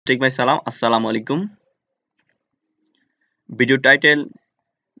Take my salam. Assalamu alaikum. Video title: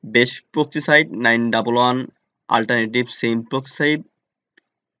 Best proxy site 911 alternative same proxy site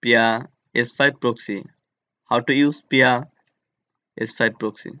Pia S5 Proxy. How to use Pia S5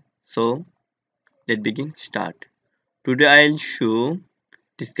 Proxy. So let's begin. Start. Today I'll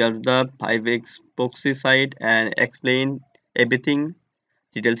discuss the 5x proxy site and explain everything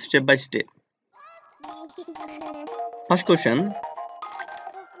detailed step by step. First question: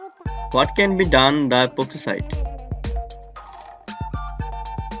 what can be done the proxy site?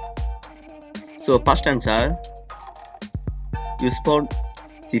 So first answer: use for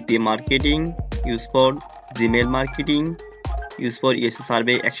CPA marketing, use for Gmail marketing, use for ES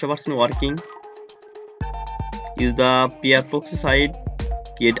survey 100% working, use the PR proxy site,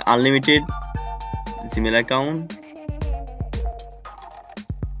 get unlimited Gmail account,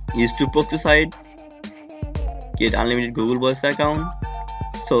 use to proxy site, get unlimited Google Voice account.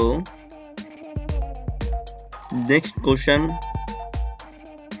 So next question: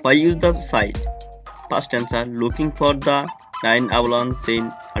 why use the site? First answer: looking for the 911 same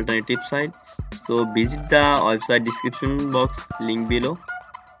alternative site. So visit the website description box link below.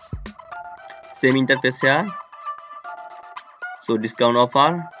 Same interface here. So discount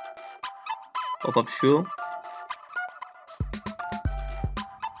offer, pop-up show.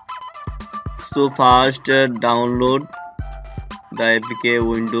 So first download the APK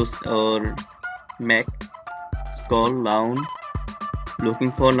Windows or Mac. Scroll down,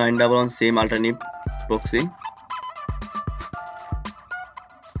 looking for 911 same alternative proxy.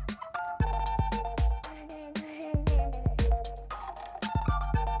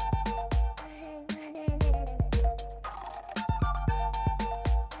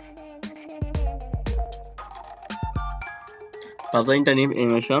 Browser internet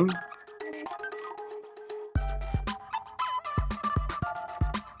animation.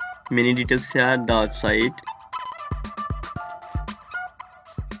 Many details here. The website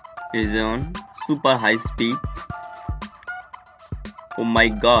region, super high speed. Oh my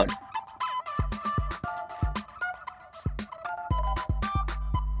god.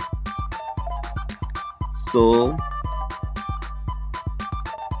 So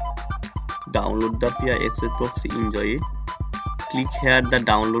download the Pia S5 Proxy, enjoy it. Click here the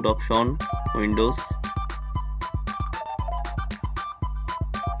download option, Windows.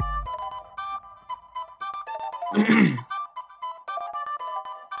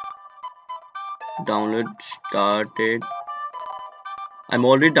 Download started. I'm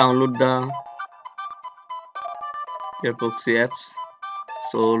already download the Pia Proxy apps.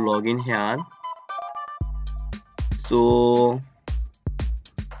 So login here. So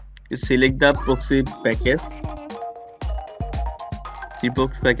you select the proxy package. The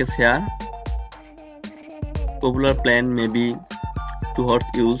proxy package here. Popular plan maybe 2 hours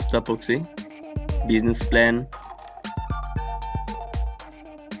use the proxy. Business plan,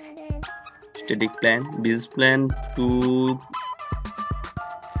 static plan. Business plan to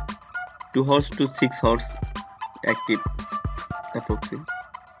 2 hours to 6 hours active the proxy.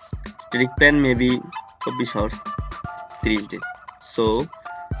 Static plan maybe 24 hours 3 days. So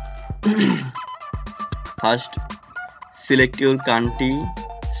first select your country,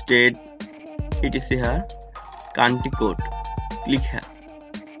 state, etc. here. Country code, click here.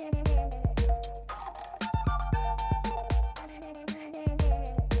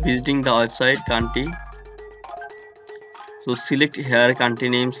 Visiting the website country. So select here country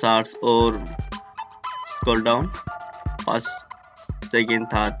name, search or scroll down. First, second,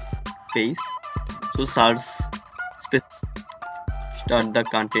 third page. So search, start the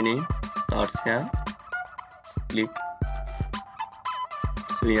country name, search here. Click.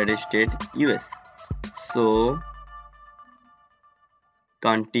 So United States, US. So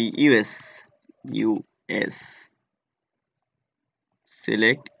country US, US.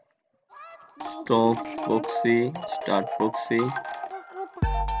 Select stop proxy, start proxy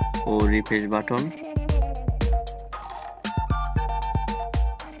or refresh button.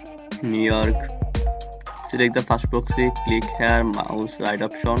 New York. Select the first proxy, click here, mouse right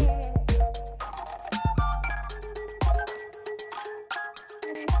option.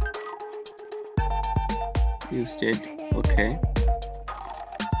 Use state, okay.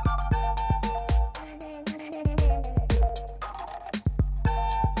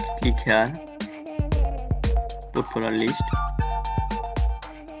 Click here, put for a list.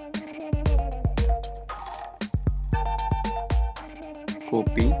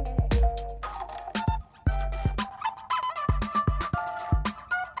 Copy.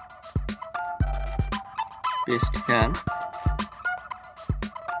 Paste here.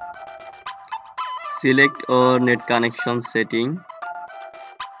 Select or net connection setting.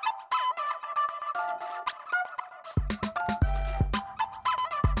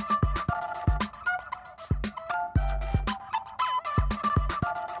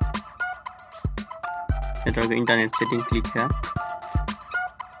 Network internet setting, click here.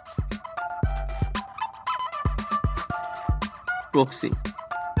 Proxy.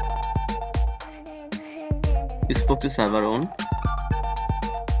 Is proxy server on.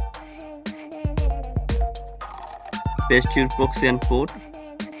 Paste your proxy and port.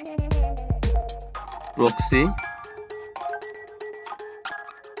 Proxy.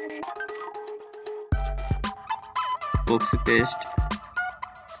 Proxy paste.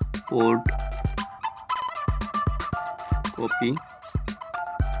 Port. Copy.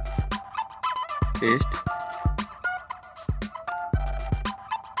 Paste.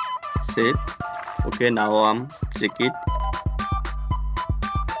 Save. Okay, now I'm check it.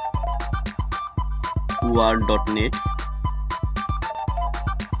 Word.net.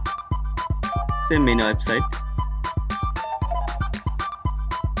 Same main website.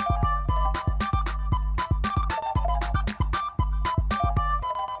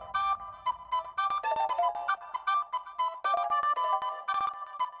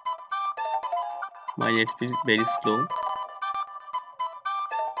 My net speed is very slow.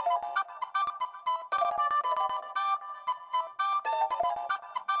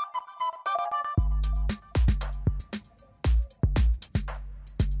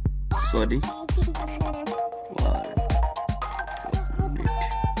 Sorry.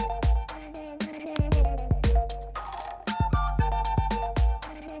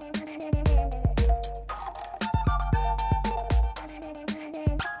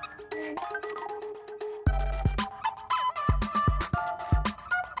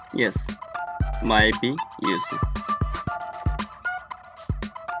 Yes, my IP UC.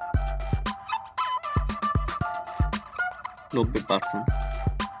 %.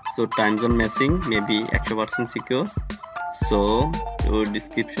 So time zone matching maybe 100% secure. So your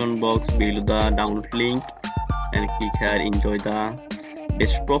description box below the download link and click here. Enjoy the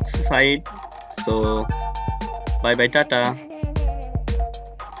best proxy site. So bye bye, tata.